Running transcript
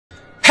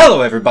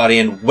Hello everybody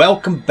and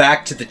welcome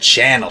back to the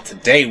channel.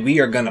 Today we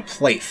are going to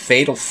play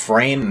Fatal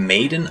Frame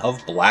Maiden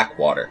of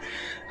Blackwater.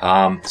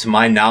 To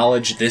my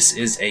knowledge, this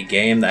is a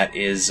game that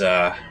is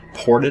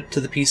ported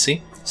to the PC.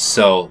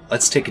 So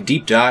let's take a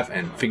deep dive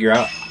and figure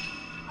out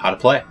how to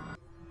play.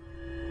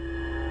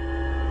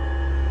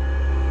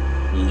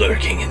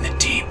 Lurking in the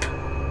deep.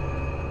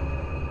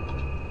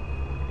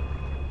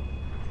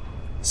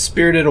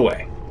 Spirited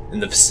Away. In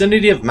the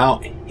vicinity of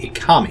Mount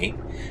Hikami,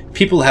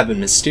 people have been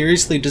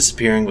mysteriously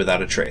disappearing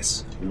without a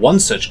trace. One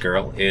such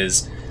girl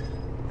is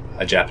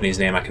a Japanese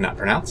name I cannot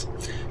pronounce.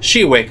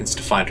 She awakens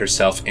to find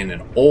herself in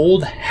an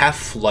old,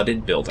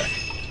 half-flooded building.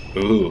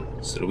 Ooh,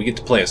 so do we get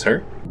to play as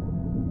her?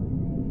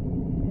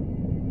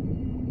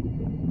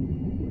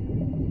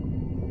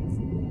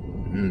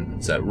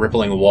 Is that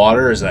rippling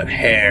water or is that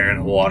hair in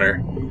the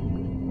water?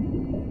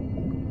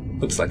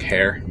 Looks like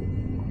hair.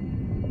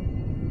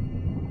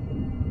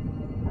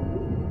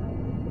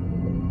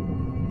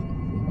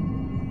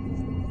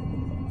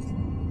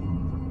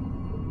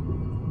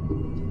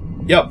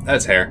 Yep,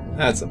 that's hair.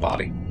 That's the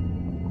body.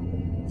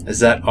 Is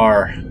that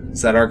our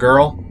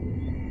girl?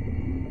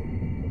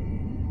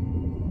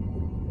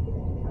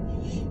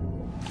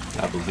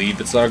 I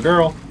believe it's our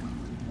girl.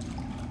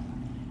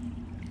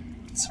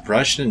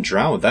 Surprised she didn't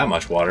drown with that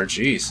much water,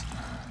 jeez.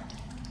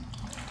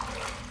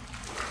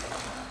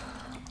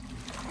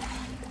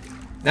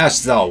 Now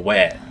she's all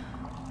wet.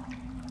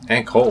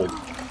 And cold.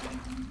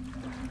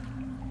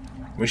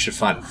 We should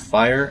find a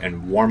fire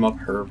and warm up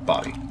her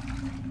body.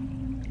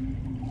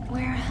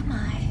 Where am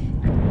I?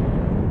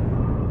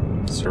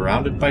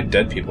 Surrounded by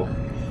dead people.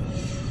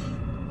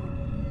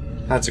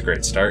 That's a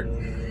great start.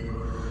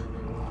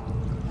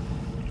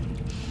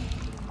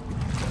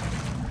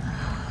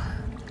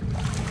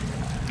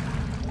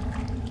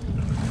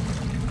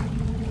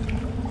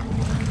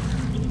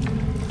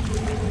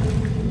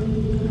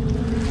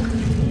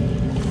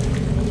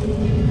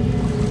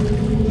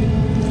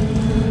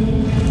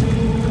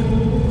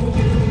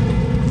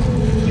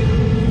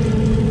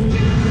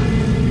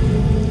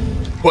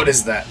 What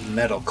is that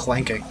metal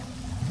clanking?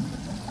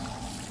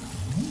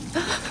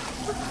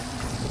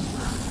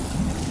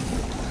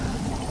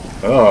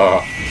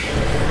 Oh,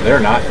 they're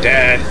not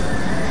dead.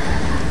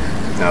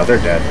 No, they're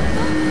dead.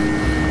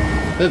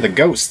 They're the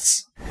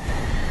ghosts.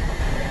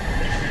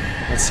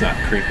 That's not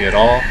creepy at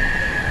all.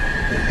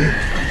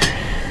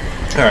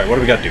 Alright, what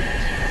do we gotta do?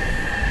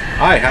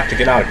 I have to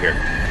get out of here.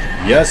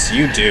 Yes,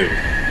 you do.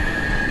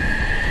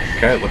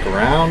 Okay, look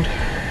around.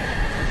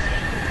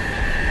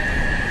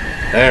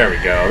 There we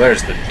go.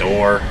 There's the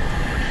door.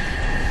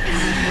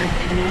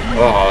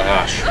 Oh,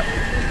 gosh.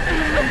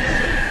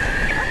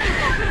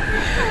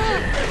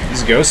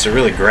 These ghosts are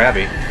really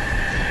grabby.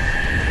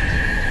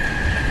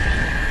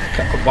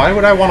 Why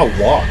would I want to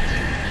walk?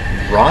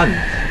 Run.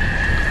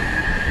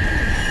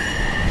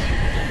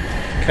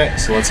 Okay,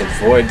 so let's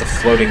avoid the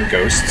floating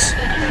ghosts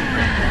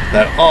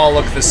that all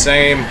look the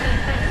same.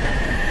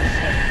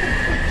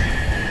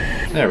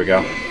 There we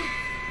go.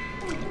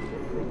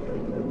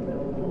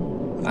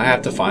 I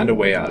have to find a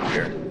way out of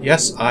here.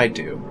 Yes, I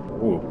do.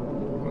 Ooh,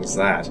 what's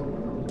that?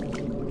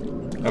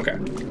 Okay.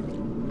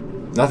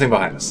 Nothing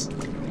behind us.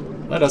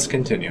 Let us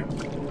continue.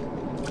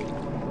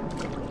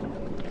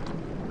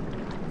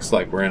 Looks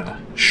like we're in a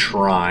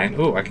shrine.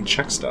 Ooh, I can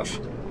check stuff.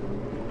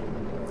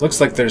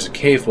 Looks like there's a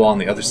cave wall on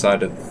the other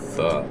side of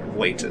the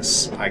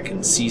lattice. I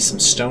can see some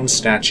stone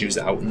statues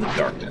out in the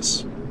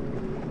darkness.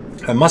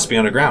 I must be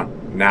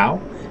underground.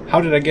 Now? How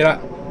do I get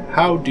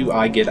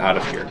out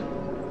of here?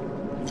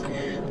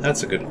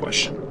 That's a good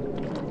question.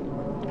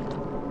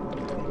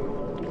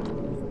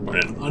 We're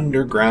in an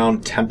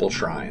underground temple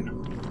shrine.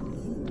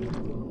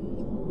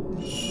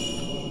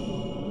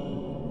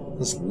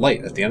 There's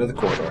light at the end of the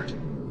corridor.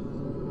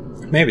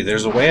 Maybe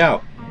there's a way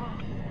out.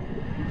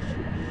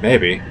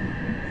 Maybe.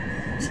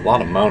 There's a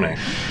lot of moaning.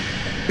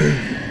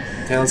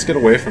 Yeah, let's get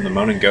away from the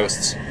moaning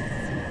ghosts.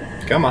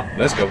 Come on,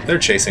 let's go. They're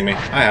chasing me.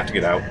 I have to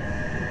get out.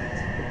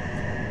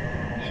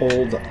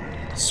 Hold on.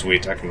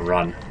 Sweet, I can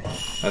run.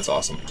 That's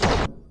awesome.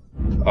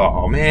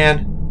 Oh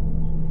man.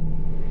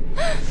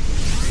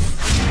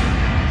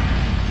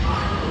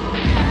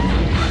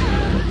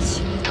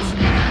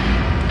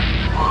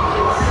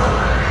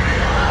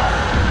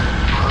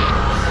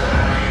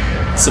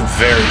 Some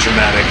very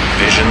dramatic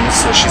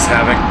visions that she's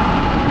having.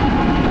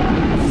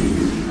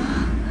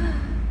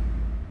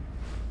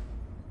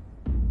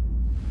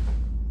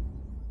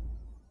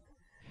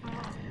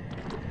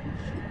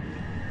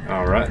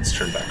 Alright, let's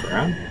turn back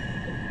around.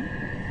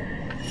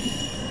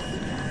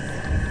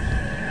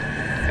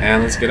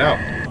 And let's get out.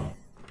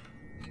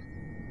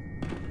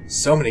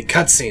 So many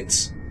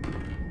cutscenes.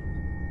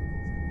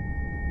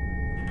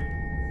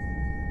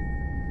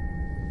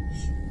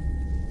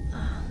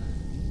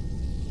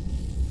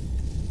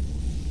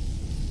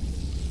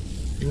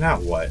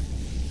 Now what?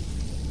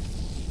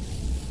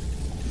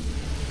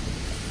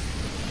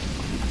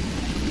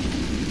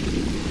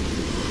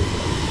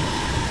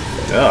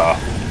 Duh.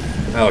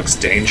 That looks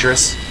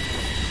dangerous.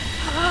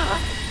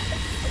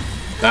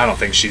 I don't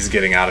think she's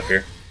getting out of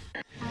here.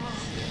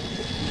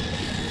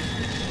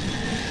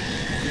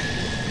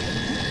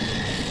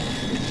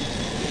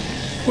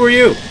 Who are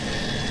you?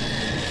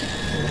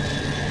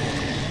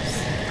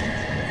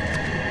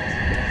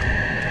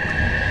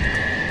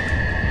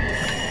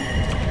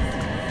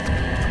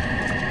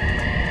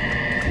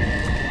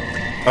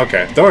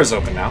 Okay, door's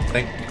open now.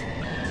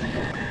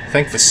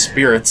 Thank the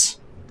spirits.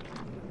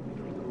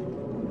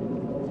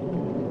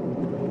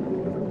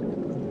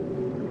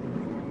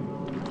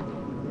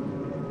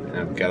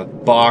 And we've got a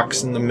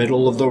box in the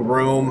middle of the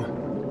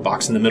room.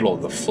 Box in the middle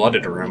of the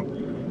flooded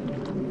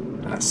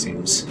room. That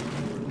seems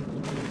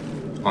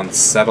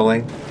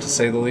unsettling, to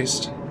say the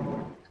least.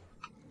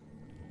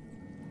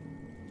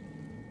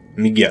 Let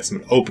me guess, I'm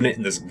gonna open it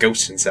and there's a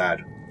ghost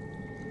inside.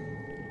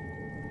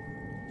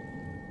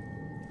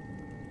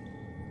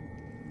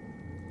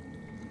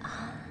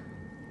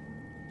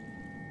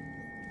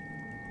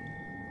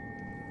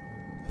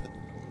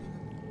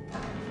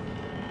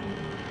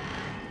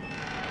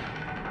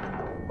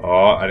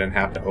 Oh, I didn't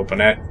have to open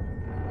it.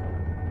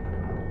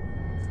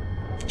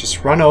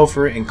 Just run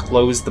over and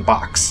close the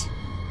box.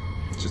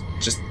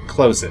 Just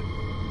close it.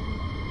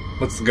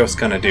 What's the ghost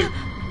gonna do?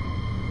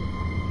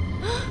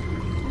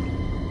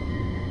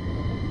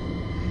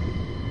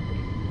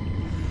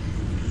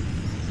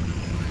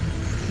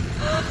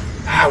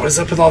 Ah, what is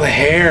up with all the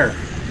hair?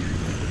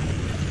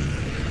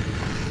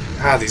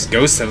 Ah, these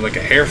ghosts have like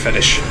a hair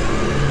fetish.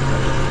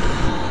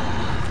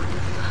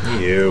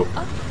 Ew.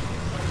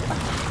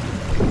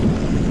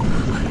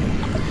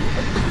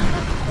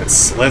 It's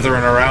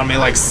slithering around me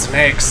like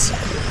snakes.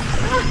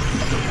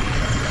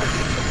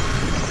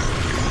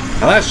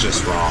 Now that's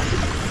just wrong.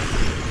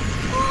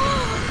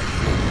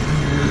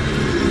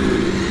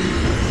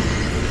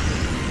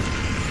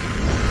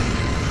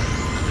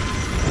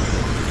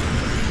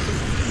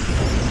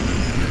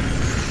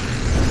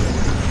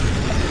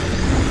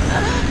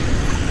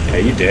 Yeah,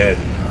 you did.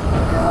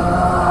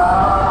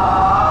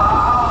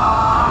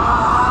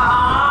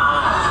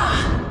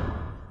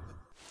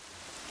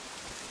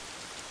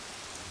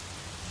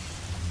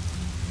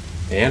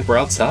 And we're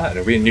outside.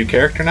 Are we a new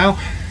character now?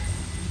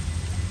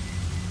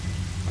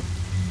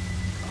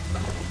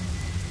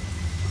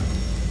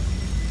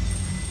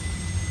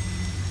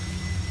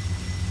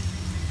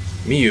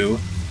 Miyu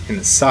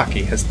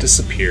Hinasaki has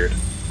disappeared.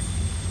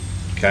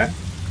 Okay.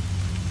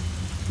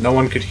 No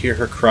one could hear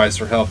her cries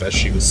for help as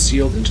she was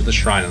sealed into the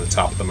shrine on the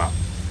top of the mountain.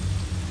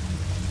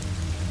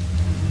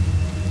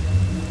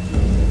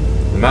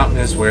 The mountain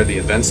is where the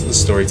events of the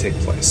story take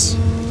place.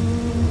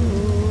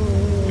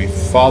 We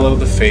follow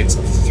the fates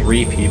of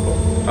 3 people.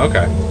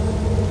 Okay.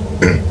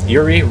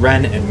 Yuri,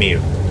 Ren, and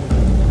Miyu.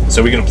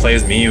 So we're gonna play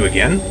as Miyu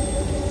again?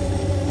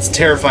 It's a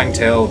terrifying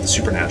tale of the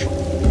supernatural.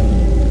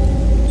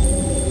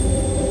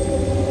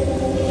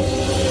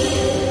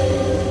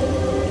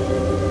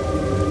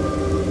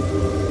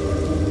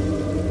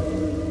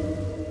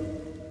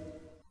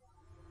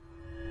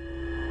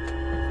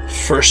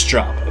 First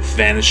drop of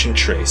Vanishing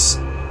Trace.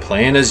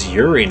 Playing as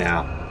Yuri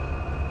now.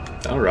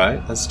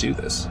 Alright, let's do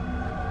this.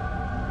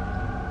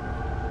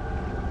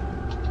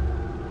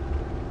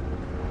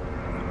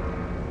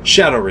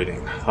 Shadow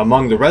reading.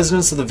 Among the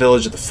residents of the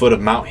village at the foot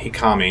of Mount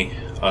Hikami,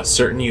 a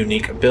certain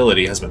unique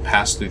ability has been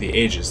passed through the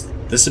ages.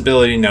 This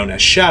ability, known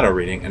as shadow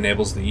reading,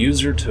 enables the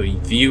user to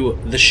view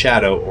the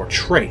shadow or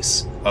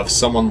trace of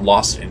someone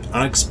lost in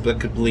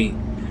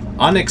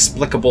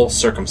inexplicable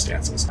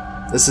circumstances.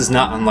 This is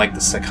not unlike the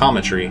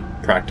psychometry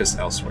practiced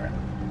elsewhere.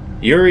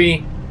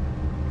 Yuri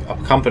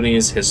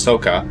accompanies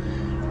Hisoka,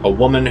 a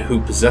woman who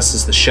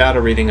possesses the shadow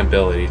reading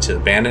ability, to the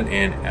abandoned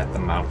inn at the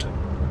mountain.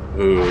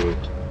 Ooh.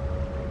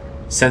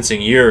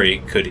 Sensing Yuri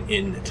could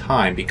in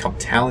time become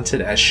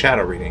talented at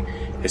shadow reading,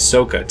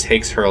 Hisoka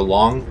takes her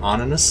along on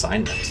an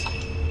assignment.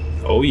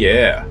 Oh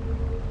yeah.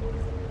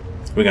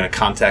 We're gonna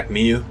contact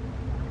Miyu.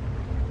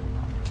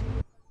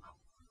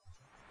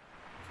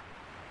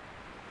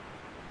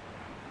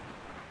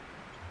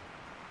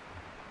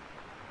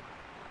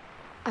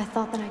 I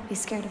thought that I'd be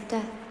scared of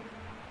death.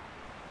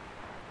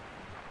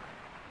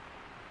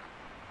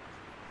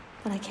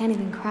 But I can't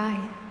even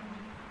cry.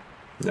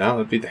 No,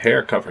 that'd be the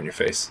hair covering your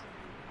face.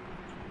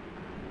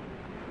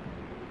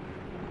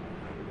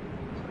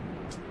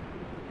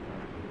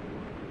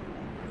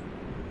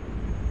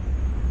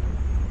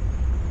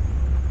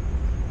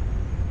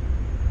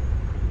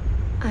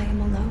 I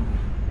am alone.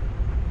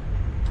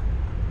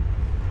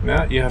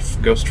 No, you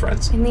have ghost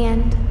friends. In the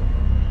end,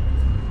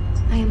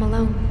 I am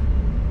alone.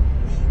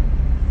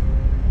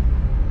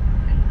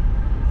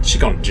 She's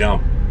gonna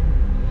jump.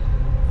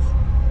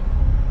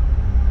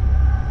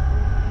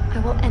 I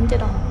will end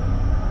it all.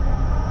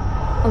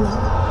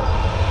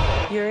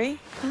 Alone. Yuri?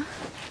 Huh?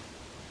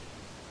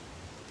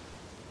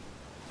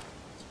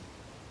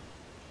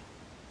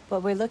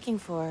 What we're looking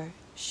for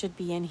should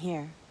be in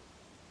here.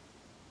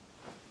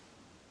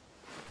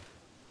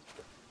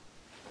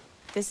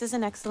 This is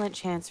an excellent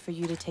chance for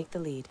you to take the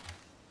lead.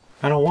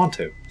 I don't want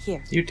to.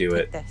 Here. You do take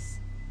it. This.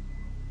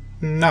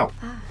 No.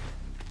 Ah.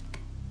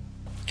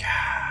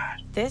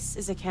 God. This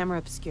is a camera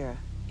obscura.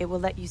 It will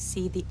let you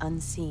see the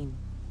unseen,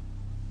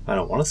 I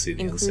don't want to see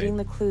the including unseen.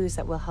 the clues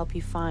that will help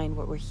you find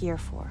what we're here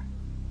for.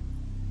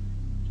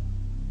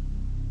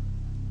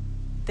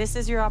 This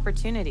is your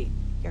opportunity.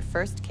 Your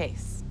first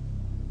case.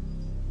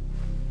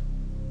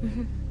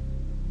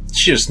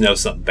 She just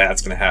knows something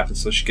bad's gonna happen,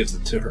 so she gives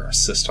it to her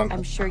assistant.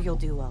 I'm sure you'll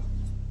do well.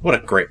 What a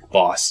great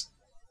boss.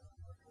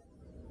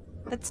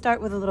 Let's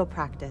start with a little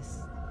practice.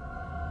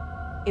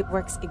 It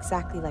works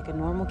exactly like a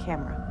normal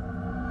camera.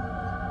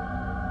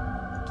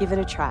 Give it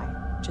a try.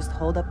 Just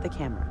hold up the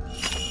camera.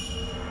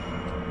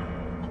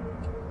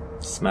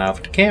 Smile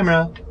for the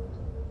camera.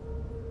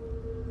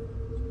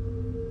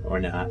 Or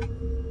not.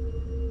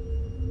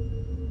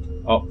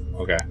 Oh,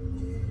 okay.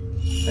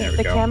 There we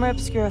The go. camera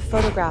obscura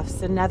photographs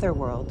the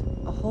netherworld,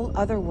 a whole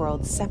other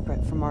world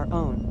separate from our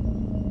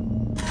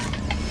own.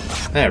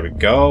 There we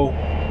go.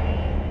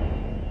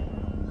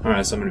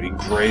 Alright, so I'm going to be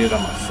graded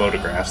on my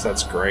photographs.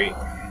 That's great.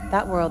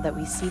 That world that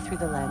we see through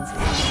the lens is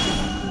nothing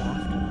like the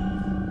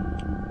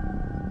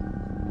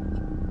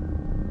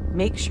afterlife.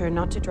 Make sure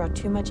not to draw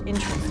too much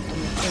interest in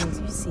the things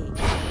you see.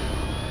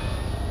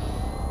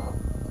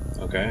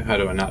 Okay, how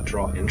do I not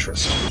draw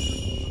interest?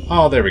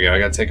 Oh, there we go. I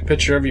gotta take a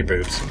picture of your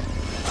boobs.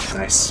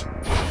 Nice.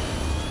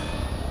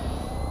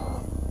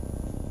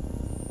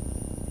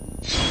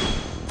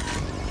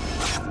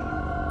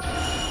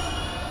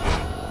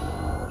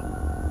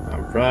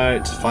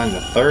 Alright, find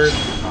the third.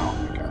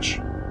 Oh my gosh.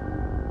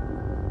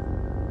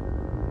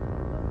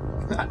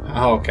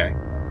 Oh, okay.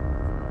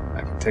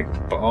 I can take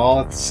them all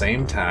at the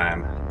same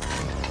time.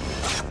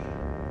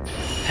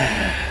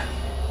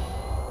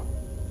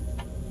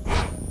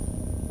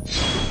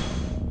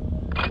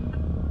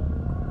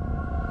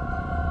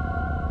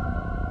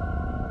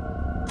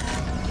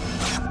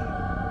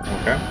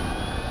 Okay.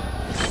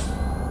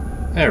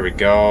 There we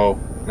go.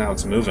 Now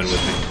it's moving with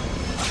me.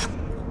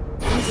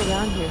 Things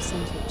around here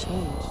seem to have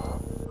changed.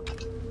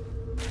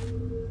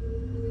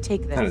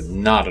 Take That is this.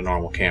 not a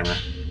normal camera.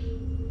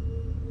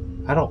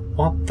 I don't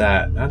want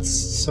that. That's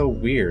so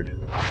weird.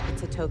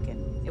 It's a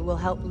token. It will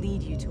help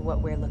lead you to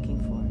what we're looking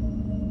for.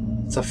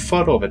 It's a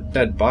photo of a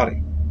dead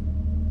body.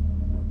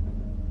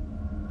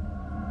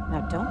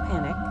 Now don't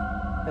panic,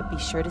 but be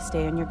sure to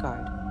stay on your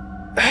guard.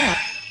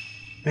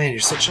 Man, you're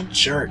such a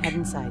jerk. Head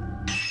inside.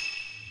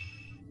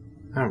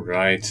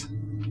 Alright.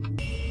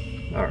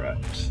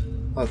 Alright.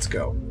 Let's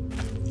go.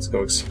 Let's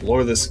go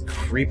explore this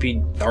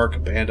creepy, dark,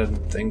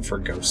 abandoned thing for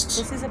ghosts.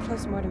 This is a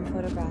postmortem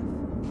photograph.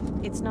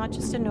 It's not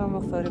just a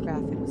normal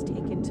photograph. It was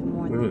taken to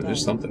mourn Ooh, the there's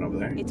dead. something over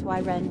there. It's why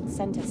Ren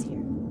sent us here.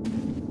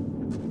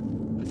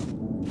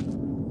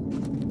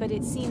 But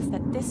it seems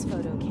that this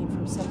photo came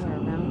from somewhere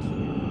around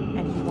here,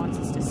 and he wants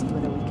us to see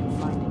whether we can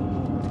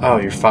find it. Oh,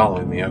 you're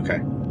following me.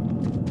 Okay.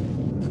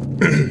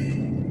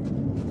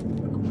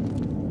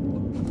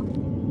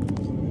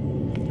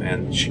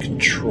 Man, she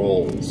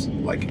controls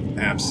like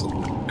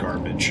absolute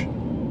garbage.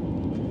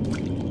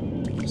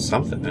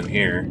 Something in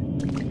here.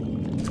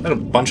 Is that a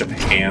bunch of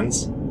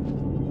hands?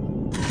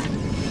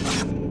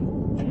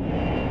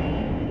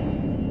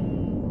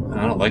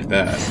 I don't like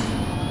that.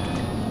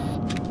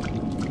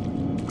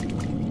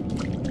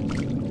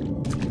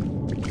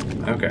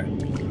 Okay.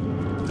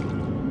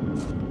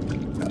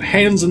 Got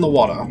hands in the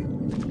water.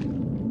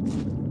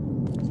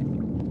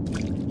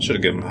 Should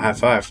have given him a high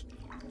five.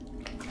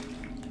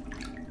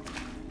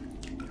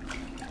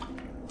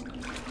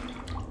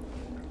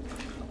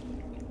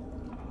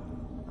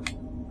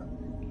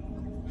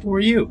 Who are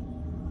you?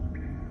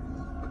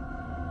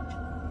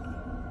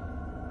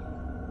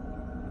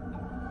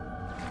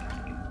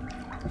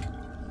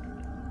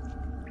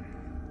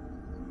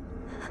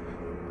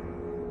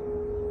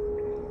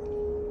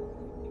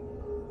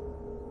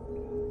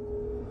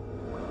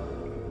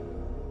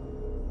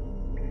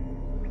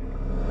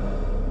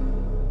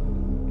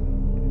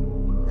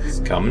 It's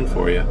coming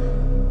for you.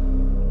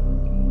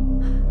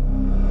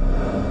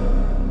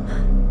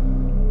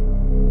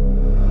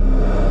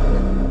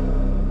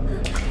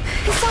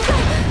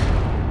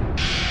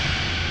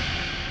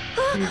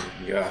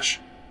 Gosh.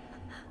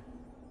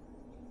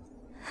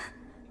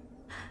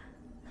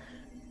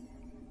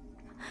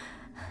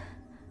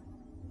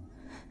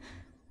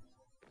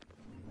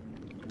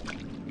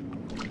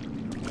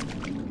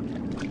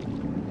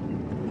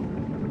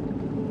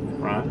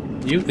 Right.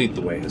 You lead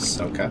the way,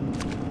 Ahsoka.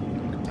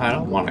 I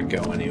don't want to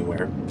go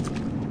anywhere.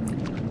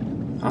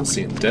 I'm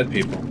seeing dead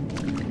people.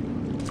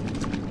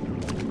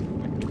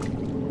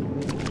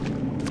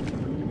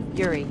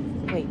 Yuri,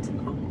 wait.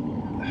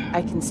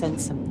 I can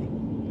sense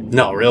something.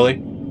 No, really?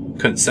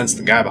 Couldn't sense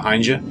the guy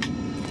behind you?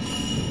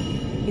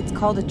 It's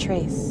called a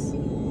trace.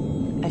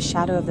 A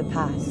shadow of the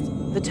past.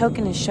 The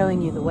token is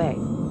showing you the way.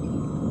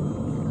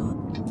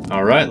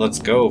 Alright, let's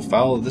go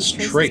follow this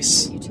Traces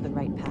trace. point you to the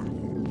right path.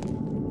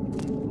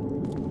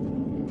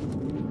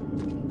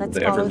 Let's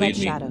They ever follow that lead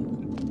me? shadow.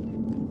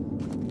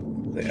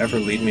 They ever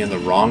lead me in the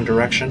wrong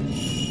direction?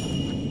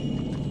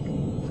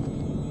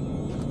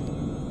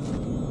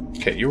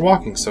 Okay, you're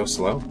walking so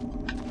slow.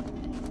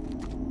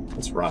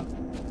 Let's run.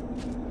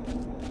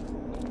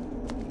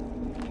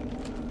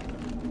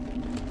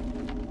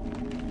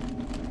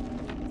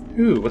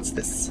 Ooh, what's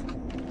this?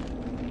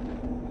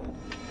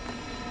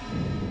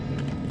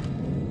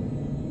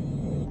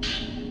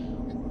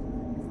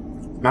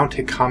 Mount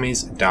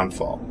Hikami's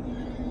downfall.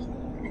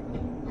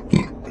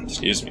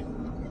 Excuse me.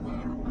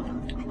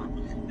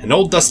 An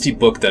old dusty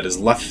book that is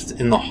left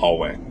in the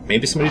hallway.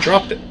 Maybe somebody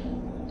dropped it.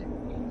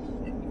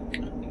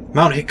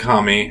 Mount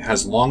Hikami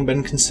has long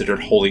been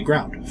considered holy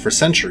ground. For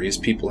centuries,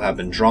 people have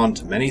been drawn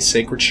to many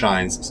sacred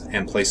shrines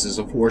and places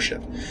of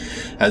worship,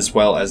 as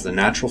well as the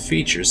natural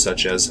features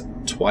such as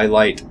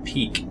Twilight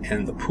Peak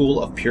and the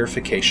Pool of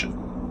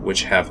Purification,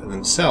 which have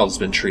themselves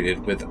been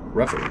treated with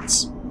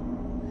reverence.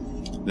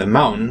 The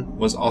mountain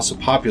was also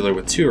popular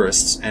with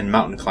tourists and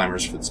mountain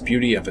climbers for its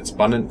beauty of its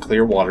abundant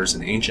clear waters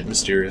and ancient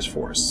mysterious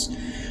forests.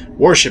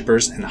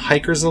 Worshippers and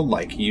hikers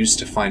alike used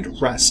to find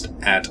rest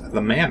at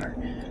the manor,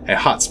 a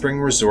hot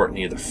spring resort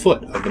near the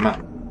foot of the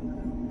mountain.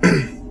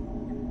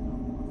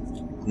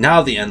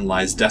 Now the end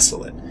lies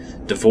desolate,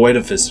 devoid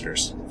of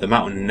visitors. The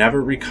mountain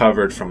never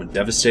recovered from a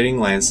devastating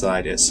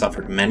landslide it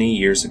suffered many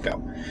years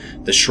ago.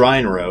 The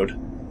shrine road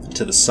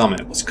to the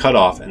summit was cut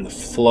off, and the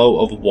flow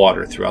of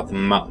water throughout the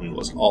mountain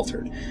was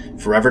altered,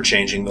 forever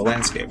changing the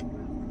landscape.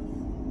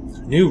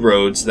 New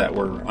roads that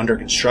were under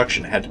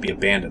construction had to be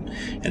abandoned,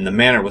 and the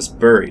manor was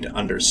buried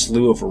under a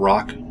slew of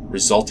rock,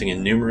 resulting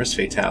in numerous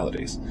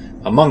fatalities.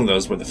 Among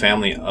those were the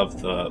family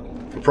of the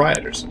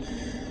proprietors,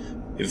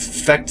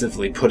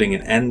 effectively putting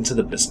an end to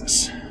the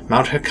business.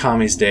 Mount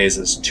Hikami's days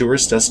as a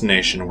tourist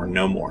destination were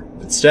no more.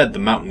 Instead, the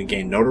mountain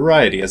gained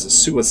notoriety as a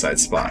suicide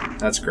spot.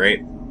 That's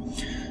great.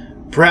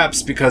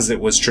 Perhaps because it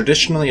was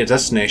traditionally a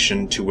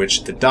destination to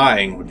which the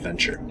dying would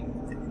venture.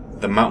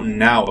 The mountain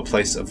now a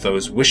place of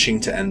those wishing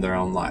to end their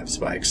own lives.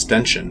 By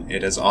extension,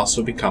 it has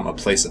also become a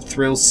place of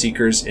thrill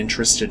seekers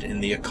interested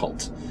in the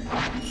occult.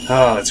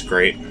 Oh, that's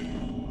great.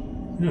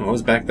 What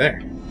was back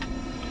there?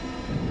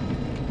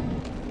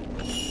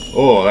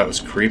 Oh, that was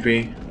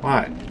creepy.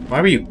 Why? Why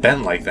were you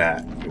bent like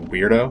that, you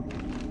weirdo?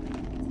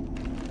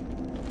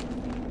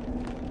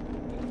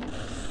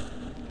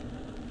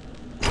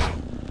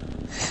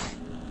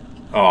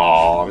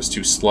 Oh, I was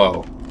too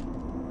slow.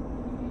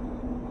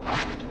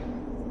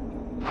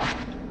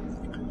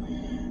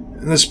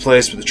 In this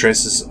place, where the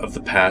traces of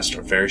the past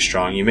are very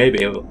strong, you may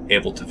be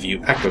able to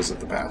view echoes of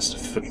the past.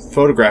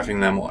 Photographing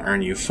them will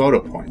earn you photo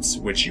points,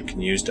 which you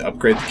can use to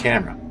upgrade the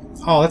camera.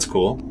 Oh, that's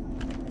cool.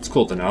 It's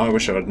cool to know. I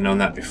wish I would have known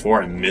that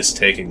before I missed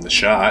taking the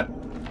shot.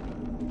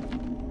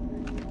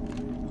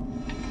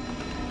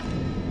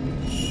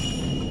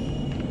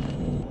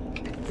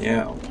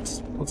 Yeah,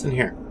 what's in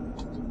here?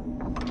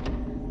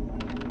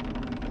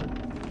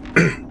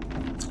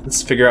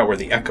 Let's figure out where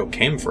the echo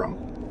came from.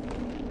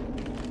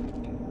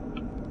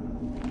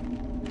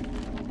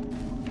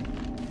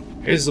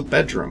 Here's the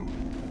bedroom.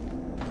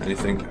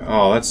 Anything?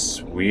 Oh,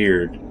 that's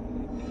weird.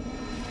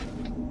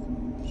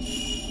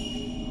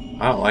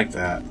 I don't like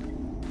that.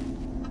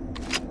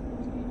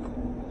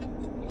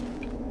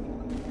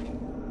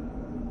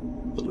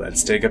 But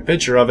let's take a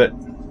picture of it.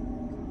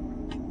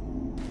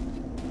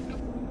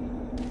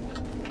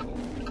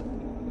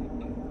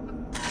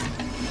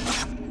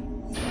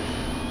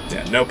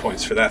 Yeah, no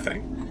points for that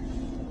thing.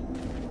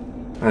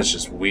 That's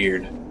just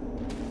weird.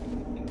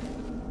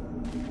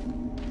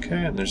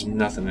 Okay, and there's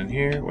nothing in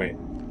here. Wait.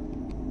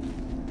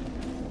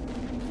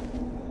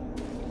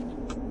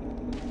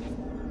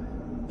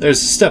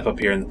 There's a step up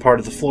here in the part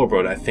of the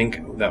floorboard. I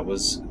think that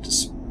was a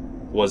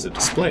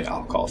display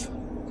alcove.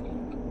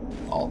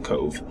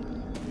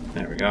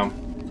 There we go.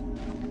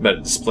 But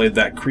it displayed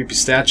that creepy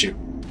statue.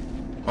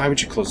 Why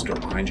would you close the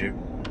door behind you?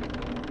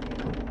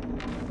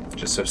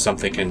 Just so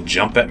something can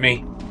jump at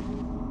me?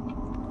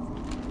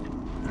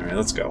 Alright,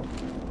 let's go.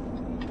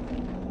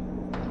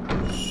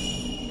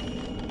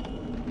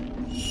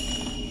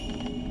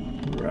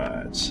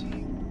 Right.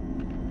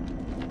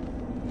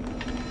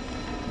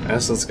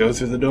 Yes, let's go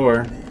through the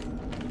door.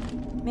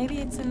 Maybe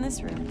it's in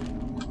this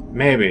room.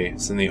 Maybe.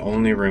 It's in the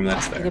only room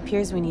that's there. It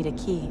appears we need a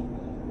key.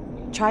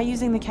 Try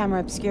using the camera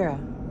obscura.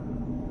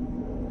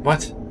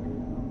 What?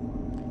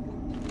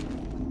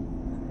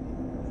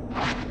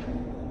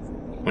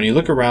 When you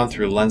look around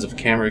through a lens of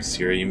camera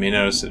obscura, you may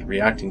notice it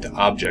reacting to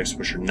objects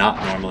which are not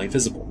normally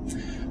visible.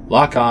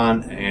 Lock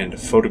on and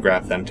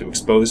photograph them to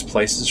expose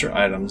places or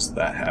items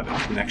that have a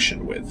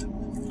connection with.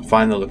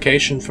 Find the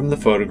location from the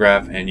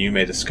photograph and you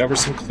may discover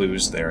some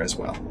clues there as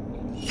well.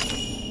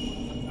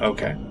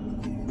 Okay.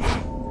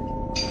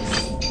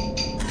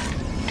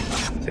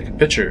 Take a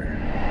picture.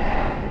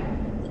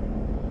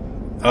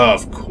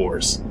 Of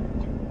course.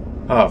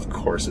 Of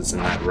course it's in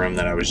that room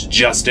that I was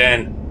just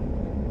in.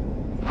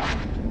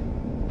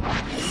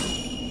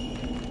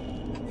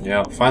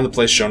 Yeah, find the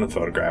place shown in the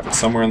photograph. It's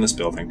somewhere in this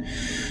building.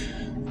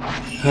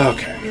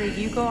 Okay. Here,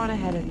 you go on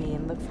ahead of me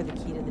and look for the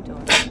key to the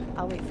door.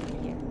 I'll wait for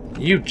you here.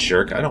 You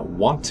jerk, I don't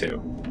want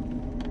to.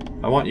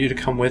 I want you to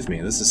come with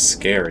me. This is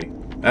scary.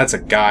 That's a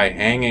guy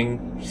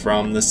hanging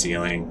from the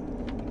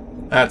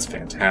ceiling. That's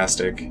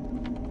fantastic.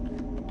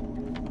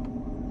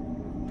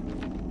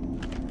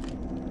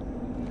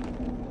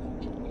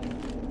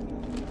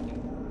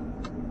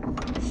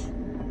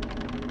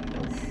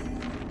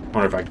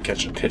 Wonder if I can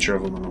catch a picture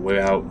of him on the way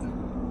out.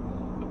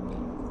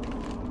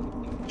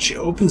 She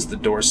opens the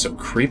door so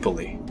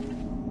creepily.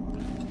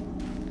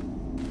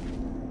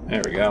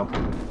 There we go.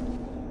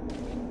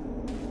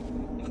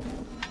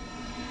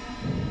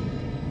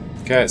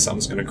 Okay,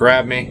 something's gonna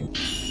grab me.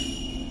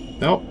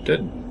 Nope,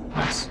 didn't.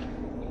 Nice.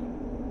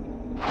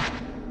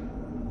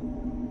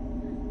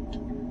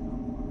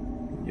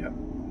 Yep.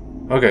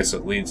 Okay, so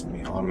it leads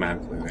me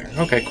automatically there.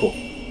 Okay, cool.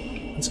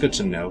 That's good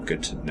to know,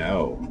 good to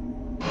know.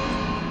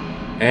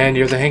 And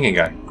you're the hanging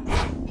guy.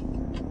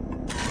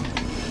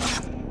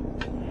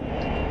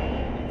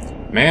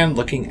 Man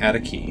looking at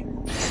a key.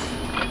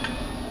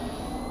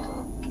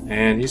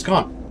 And he's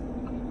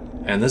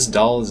gone. And this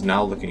doll is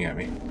now looking at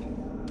me.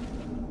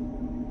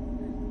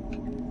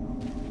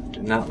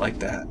 Did not like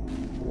that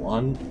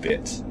one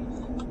bit.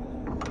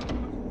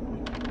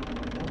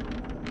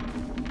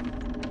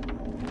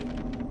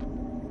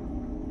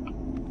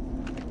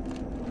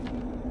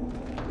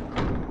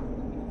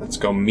 Let's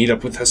go meet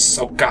up with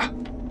Hisoka.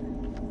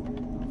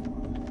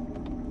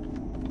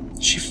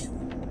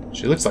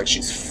 She looks like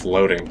she's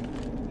floating.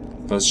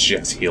 Those she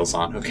has heels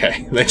on.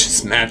 Okay, they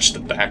just match the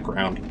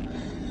background.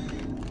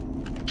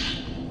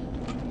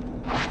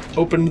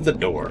 Open the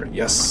door.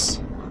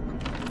 Yes.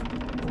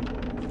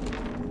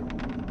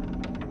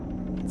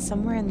 It's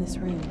somewhere in this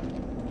room.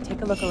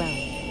 Take a look around.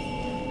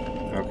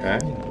 Okay,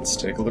 let's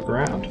take a look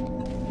around.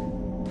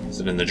 Is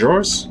it in the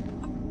drawers?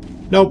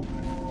 Nope.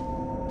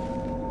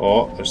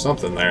 Oh, there's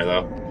something there,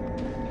 though.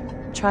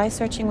 Try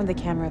searching with the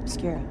camera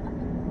obscura.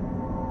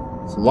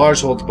 It's a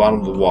large hole at the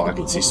bottom of the wall. I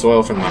can see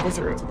soil from the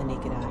through it. To the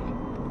naked eye.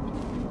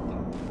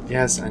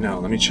 Yes, I know.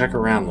 Let me check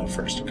around, though,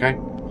 first, okay?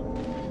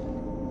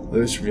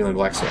 There's revealing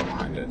black soil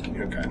behind it.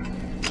 Okay.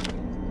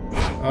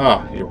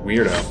 Oh, you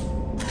weirdo.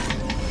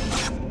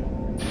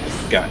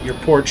 Got your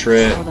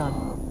portrait. Hold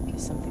on.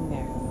 There's something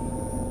there.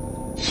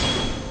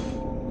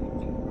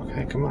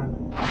 Okay, come on.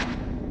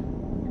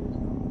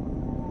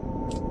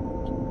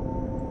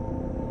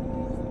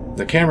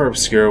 The camera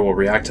obscura will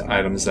react to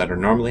items that are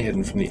normally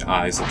hidden from the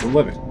eyes of the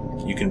living.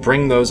 You can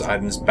bring those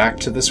items back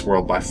to this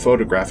world by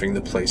photographing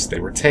the place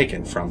they were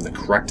taken from, the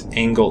correct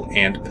angle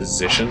and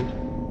position.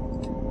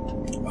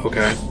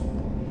 Okay.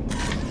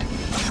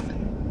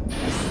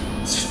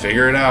 Let's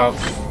figure it out.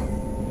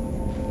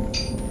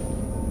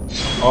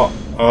 Oh,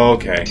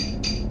 okay.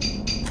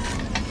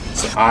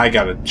 So I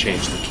gotta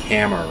change the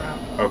camera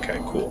around. Okay,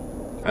 cool.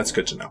 That's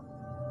good to know.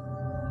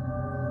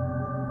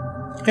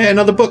 Hey,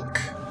 another book!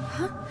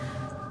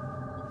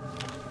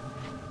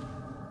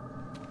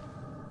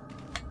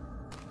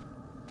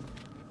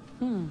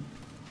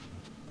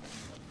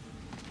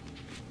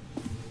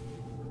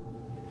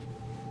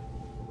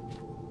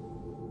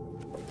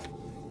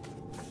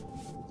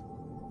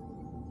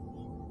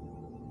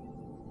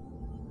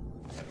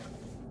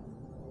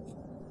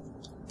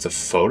 It's a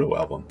photo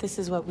album. This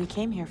is what we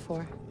came here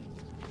for.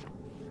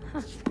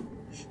 Huh.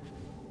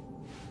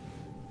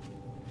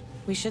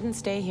 We shouldn't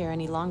stay here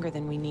any longer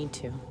than we need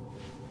to.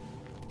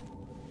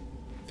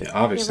 Yeah,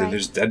 obviously You're right.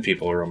 there's dead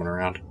people roaming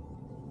around.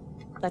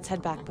 Let's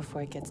head back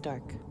before it gets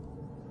dark.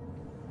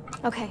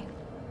 Okay.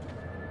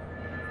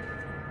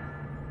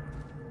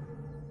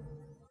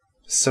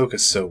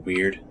 Hisoka's so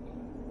weird.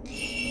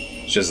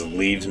 She just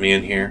leaves me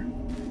in here.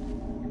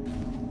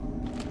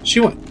 She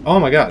went... Oh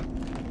my god.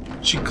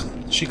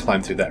 She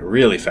climbed through that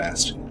really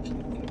fast.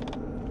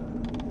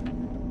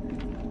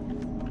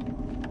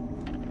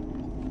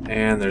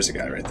 And there's a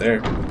guy right there.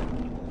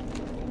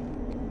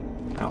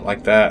 Not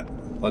like that.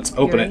 Let's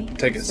open Yuri, it.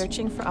 Take it.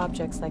 Searching for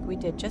objects like we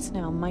did just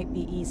now might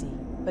be easy,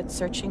 but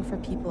searching for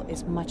people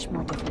is much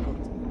more difficult.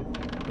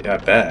 Yeah, I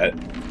bet.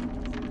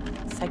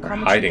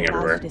 Psychometry hiding allows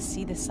everywhere. you to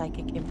see the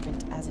psychic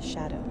imprint as a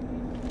shadow.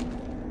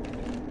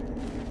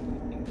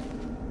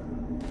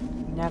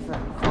 Never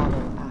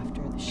follow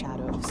after the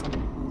shadow of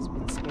someone who's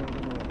been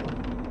spirited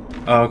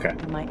away. Oh, okay.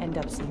 You might end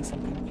up seeing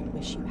something you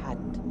wish you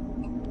hadn't.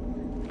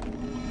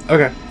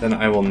 Okay, then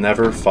I will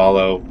never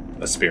follow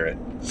a spirit.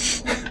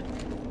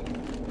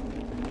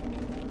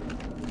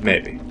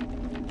 Maybe.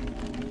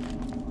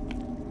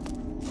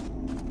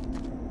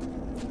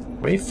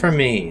 Wait for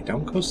me.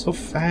 Don't go so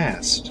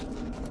fast.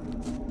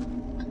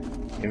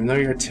 Even though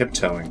you're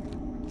tiptoeing.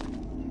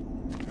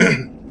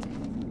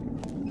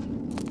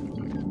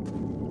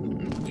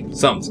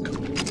 Something's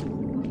coming.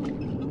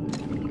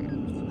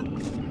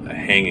 A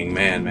hanging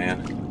man.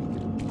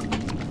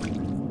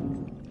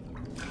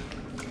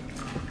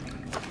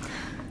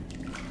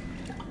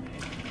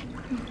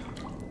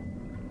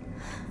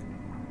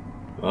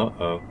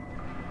 Uh-oh.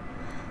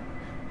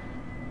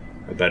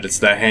 I bet it's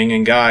that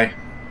hanging guy.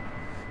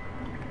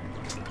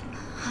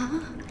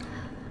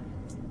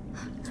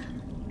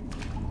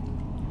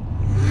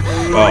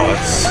 Oh,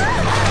 it's...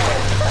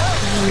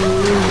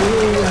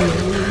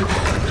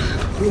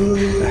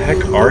 The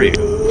heck are you?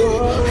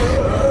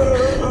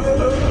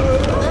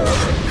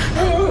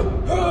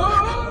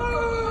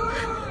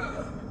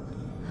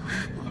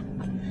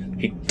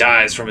 He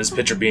dies from his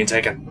picture being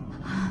taken.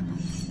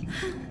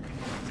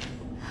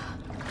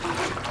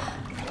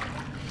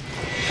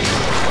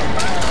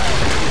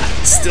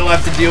 Still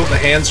have to deal with the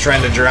hands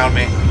trying to drown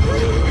me.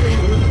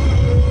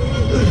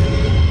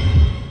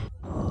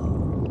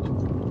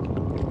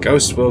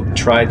 Ghost will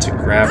try to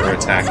grab or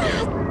attack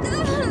you.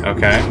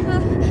 Okay.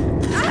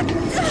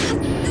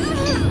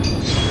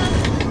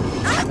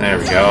 There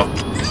we go.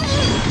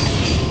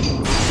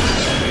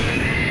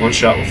 One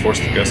shot will force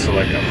the ghost to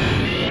let go.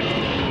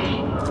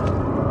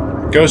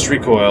 Ghost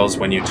recoils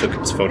when you took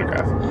its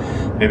photograph.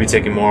 Maybe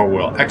taking more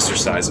will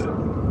exercise it.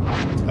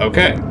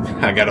 Okay,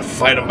 I gotta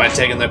fight him by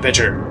taking the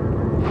picture.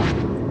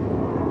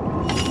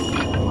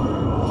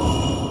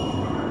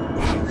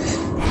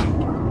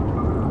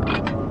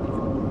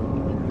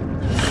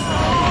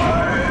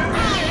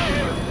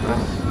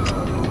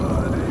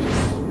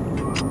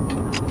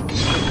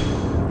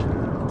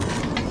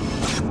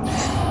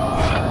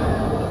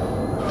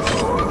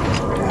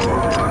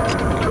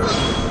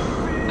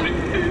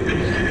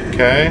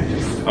 Okay.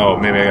 Oh,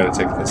 maybe I gotta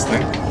take this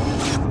thing.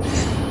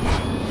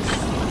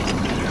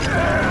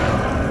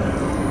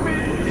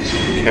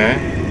 Okay.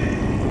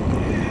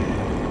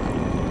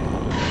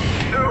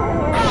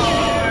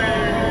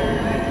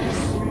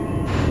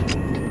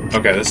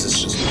 Okay, this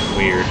is just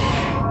weird.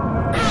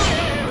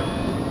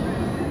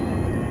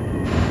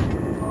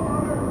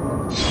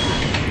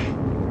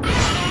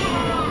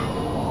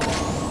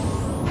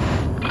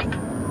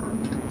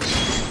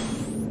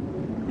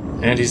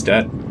 And he's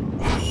dead.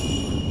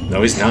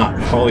 No, he's not.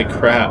 Holy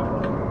crap.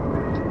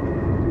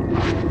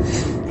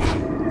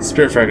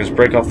 Spirit fragments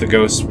break off the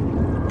ghost,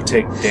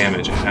 take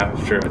damage.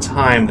 After a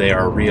time, they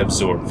are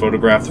reabsorbed.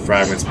 Photograph the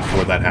fragments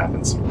before that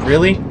happens.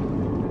 Really?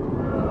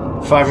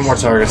 5 or more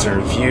targets are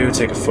in view.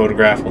 Take a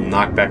photograph will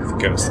knock back the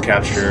ghost. The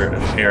capture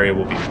area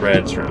will be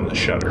red. Turn the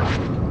shutter.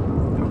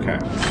 Okay.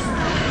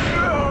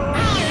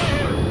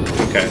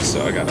 Okay,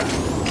 so I gotta...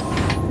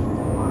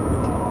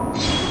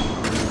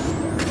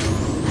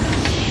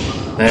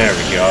 There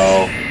we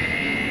go.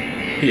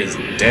 He is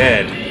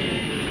dead.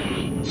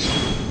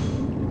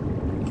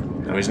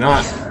 No, he's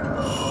not.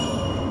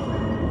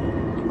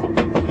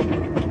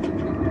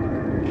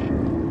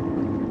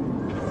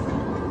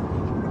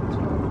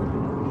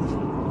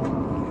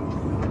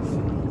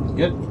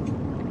 Good.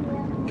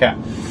 Okay.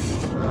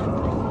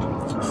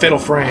 Fatal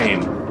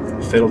frame.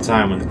 Fatal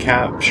time. When the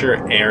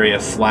capture area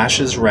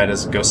flashes red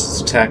as the ghost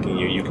is attacking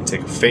you, you can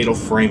take a fatal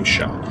frame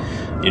shot.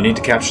 You need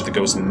to capture the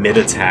ghost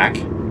mid-attack.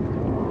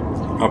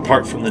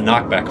 Apart from the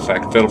knockback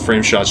effect, fatal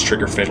frame shots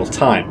trigger fatal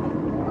time,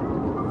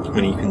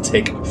 when you can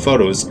take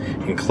photos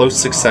in close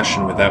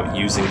succession without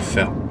using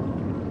film.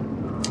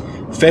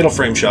 Fatal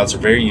frame shots are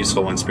very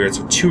useful when spirits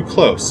are too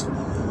close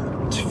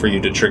for you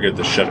to trigger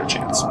the shutter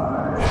chance.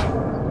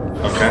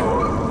 Okay.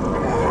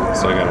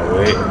 So I gotta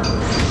wait.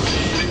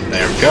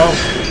 There we go.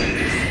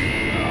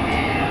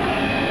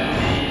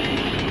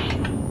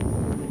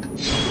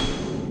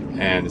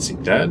 And is he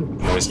dead?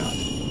 No, he's not.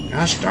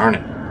 Gosh darn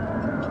it.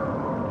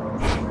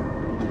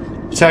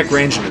 Attack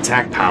range and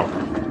attack power.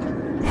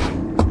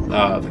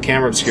 The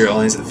camera obscure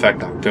only has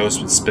effect on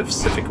ghosts with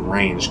specific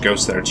range.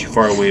 Ghosts that are too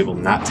far away will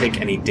not take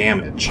any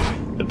damage.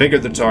 The bigger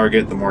the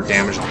target, the more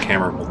damage the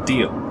camera will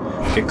deal.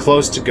 Get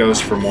close to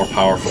ghosts for more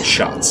powerful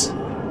shots.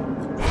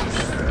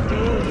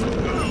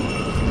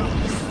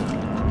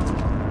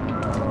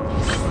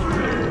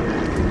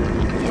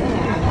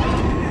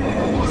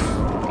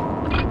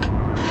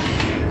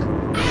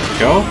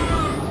 Go.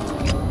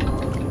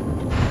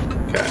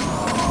 Okay.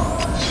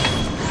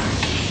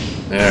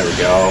 There we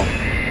go.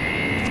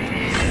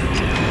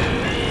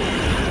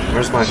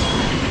 Where's my...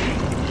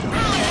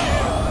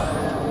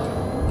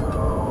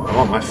 I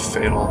want my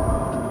fatal...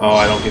 Oh,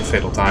 I don't get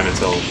fatal time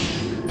until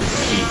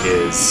he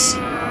is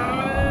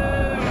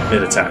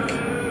mid-attack.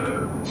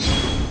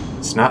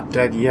 It's not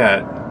dead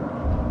yet.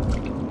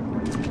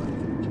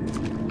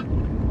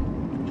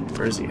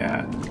 Where is he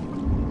at?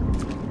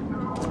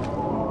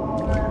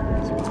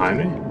 Is he behind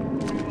me?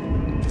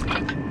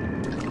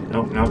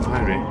 Nope, not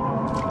behind me.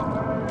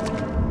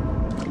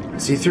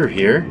 Is he through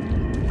here?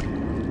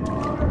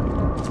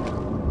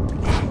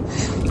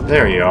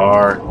 There you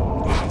are.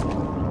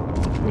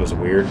 That was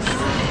weird.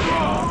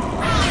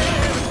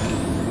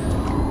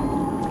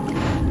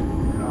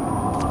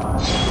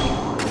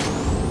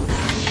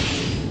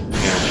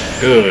 Yeah,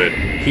 good.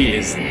 He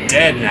is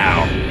dead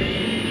now.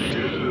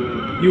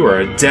 You are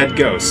a dead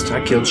ghost. I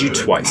killed you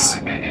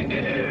twice. Man,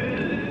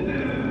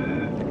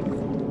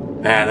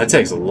 that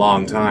takes a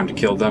long time to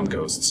kill them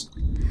ghosts.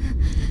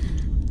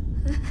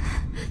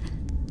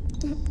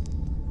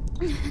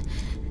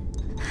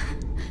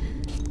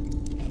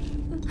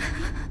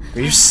 Are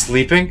you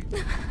sleeping?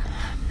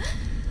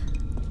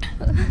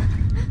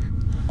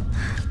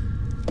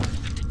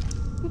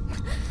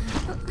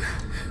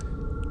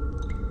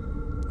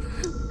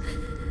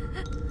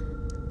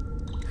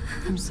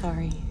 I'm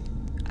sorry.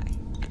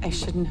 I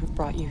shouldn't have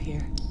brought you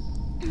here.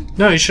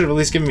 No, you should have at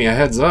least given me a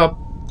heads up.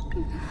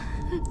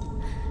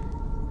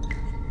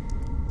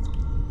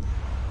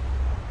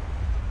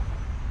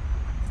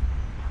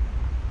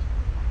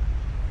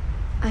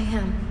 I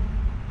am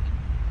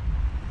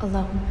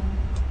alone.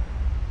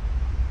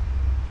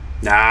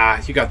 Nah,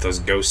 you got those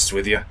ghosts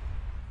with you.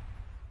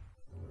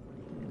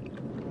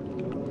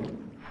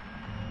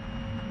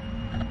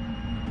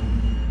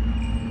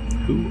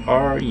 Who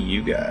are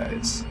you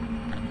guys?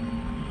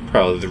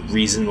 Probably the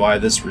reason why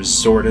this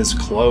resort is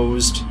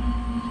closed.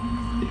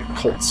 The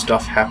occult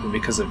stuff happened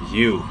because of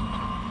you.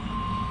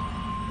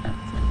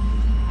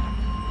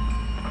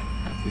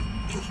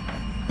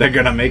 They're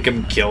gonna make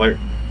him kill her.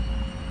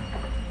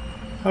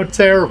 How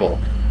terrible.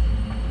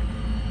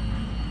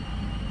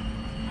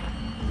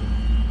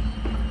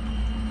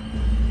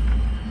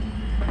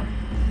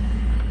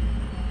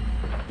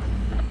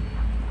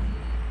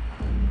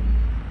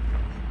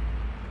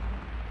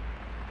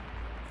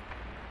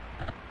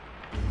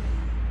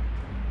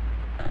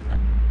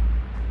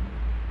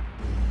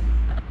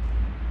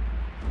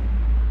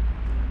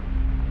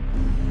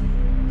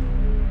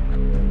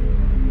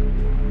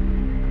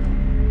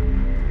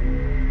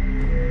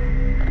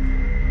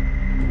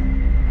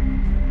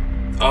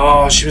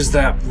 Oh, she was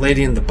that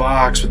lady in the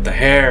box with the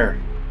hair.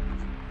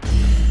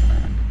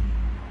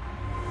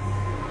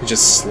 He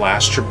just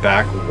slashed her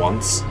back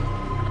once.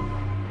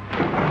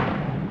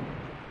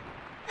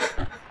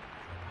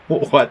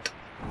 What?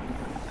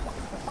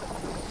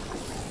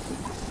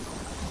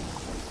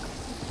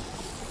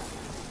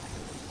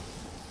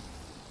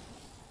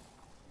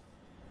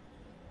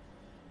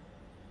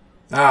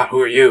 Ah,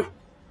 who are you?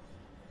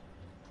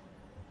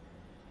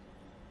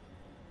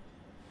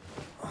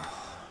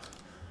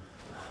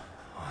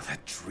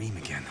 Dream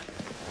again.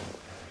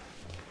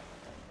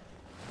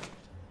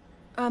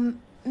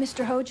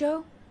 Mr.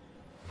 Hojo?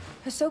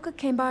 Hisoka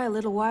came by a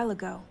little while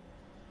ago.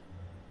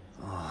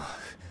 Oh,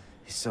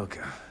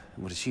 Hisoka.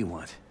 What does she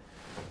want?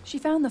 She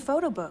found the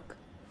photo book.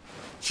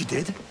 She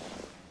did?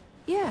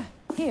 Yeah,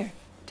 here,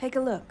 take a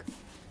look.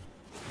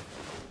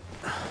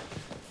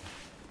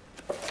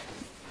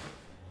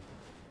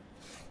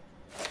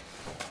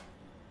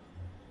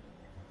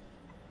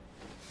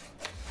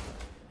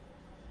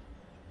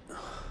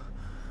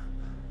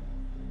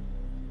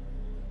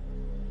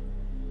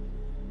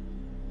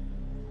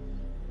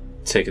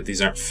 Take it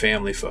these aren't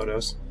family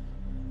photos.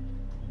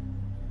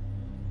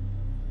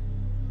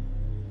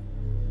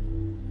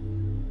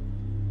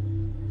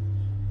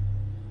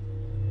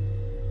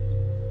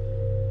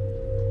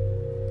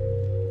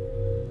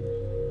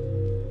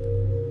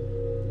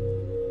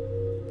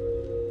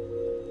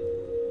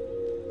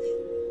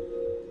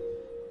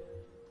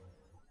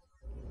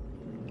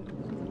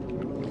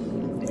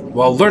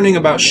 While learning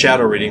about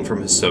shadow reading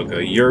from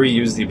Hisoka, Yuri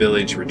used the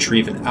ability to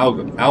retrieve an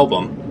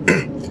album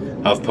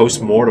of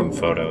post-mortem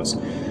photos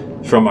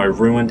from a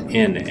ruined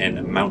inn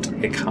in Mount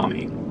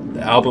Ikami.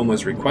 The album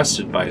was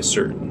requested by a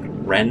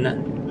certain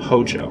Ren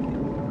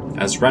Hojo.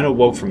 As Ren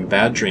awoke from a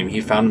bad dream, he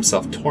found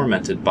himself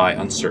tormented by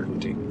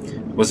uncertainty.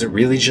 Was it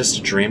really just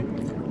a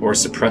dream, or a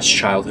suppressed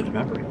childhood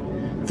memory?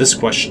 This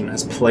question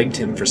has plagued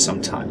him for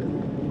some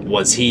time.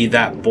 Was he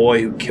that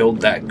boy who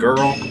killed that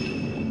girl?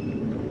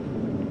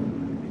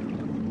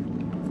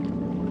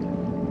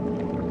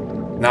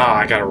 Nah,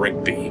 I gotta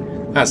rank B.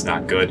 That's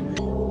not good.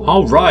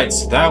 Alright,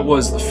 so that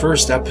was the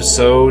first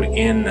episode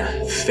in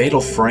Fatal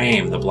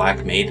Frame, the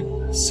Black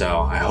Maiden. So,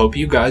 I hope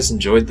you guys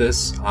enjoyed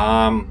this.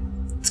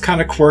 It's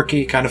kind of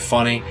quirky, kind of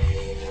funny,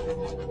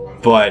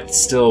 but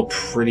still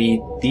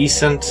pretty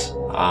decent.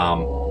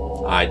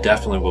 I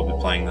definitely will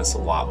be playing this a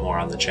lot more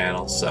on the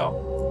channel,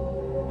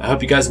 so I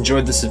hope you guys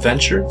enjoyed this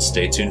adventure.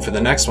 Stay tuned for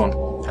the next one.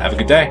 Have a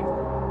good day.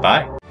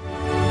 Bye.